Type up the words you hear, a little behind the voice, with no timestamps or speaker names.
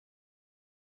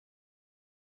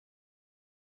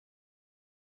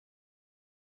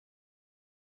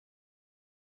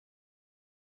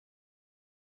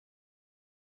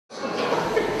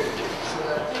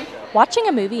Watching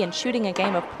a movie and shooting a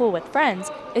game of pool with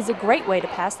friends is a great way to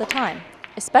pass the time,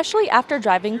 especially after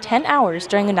driving 10 hours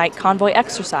during a night convoy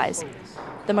exercise.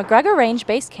 The McGregor Range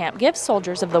Base Camp gives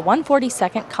soldiers of the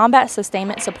 142nd Combat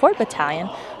Sustainment Support Battalion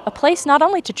a place not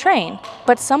only to train,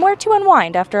 but somewhere to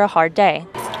unwind after a hard day.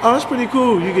 Oh, it's pretty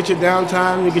cool. You get your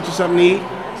downtime, you get you something to eat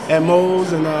at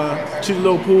Moe's and shoot a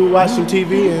little pool, watch some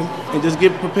TV, and just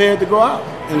get prepared to go out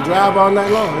and drive all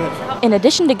night long. Yeah. In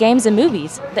addition to games and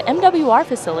movies, the MWR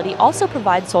facility also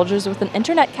provides soldiers with an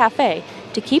internet cafe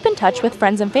to keep in touch with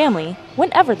friends and family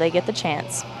whenever they get the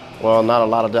chance. Well, not a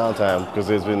lot of downtime because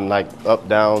there's been like up,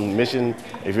 down, mission.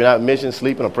 If you're not mission,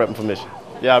 sleeping or prepping for mission.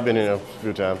 Yeah, I've been in a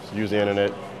few times, used the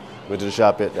internet, went to the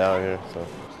shop it down here. So.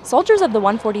 Soldiers of the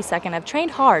 142nd have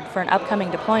trained hard for an upcoming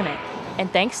deployment,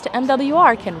 and thanks to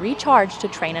MWR can recharge to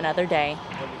train another day.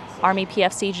 Army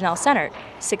PFC Janelle Sennert,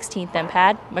 16th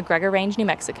MPAD, McGregor Range, New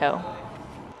Mexico.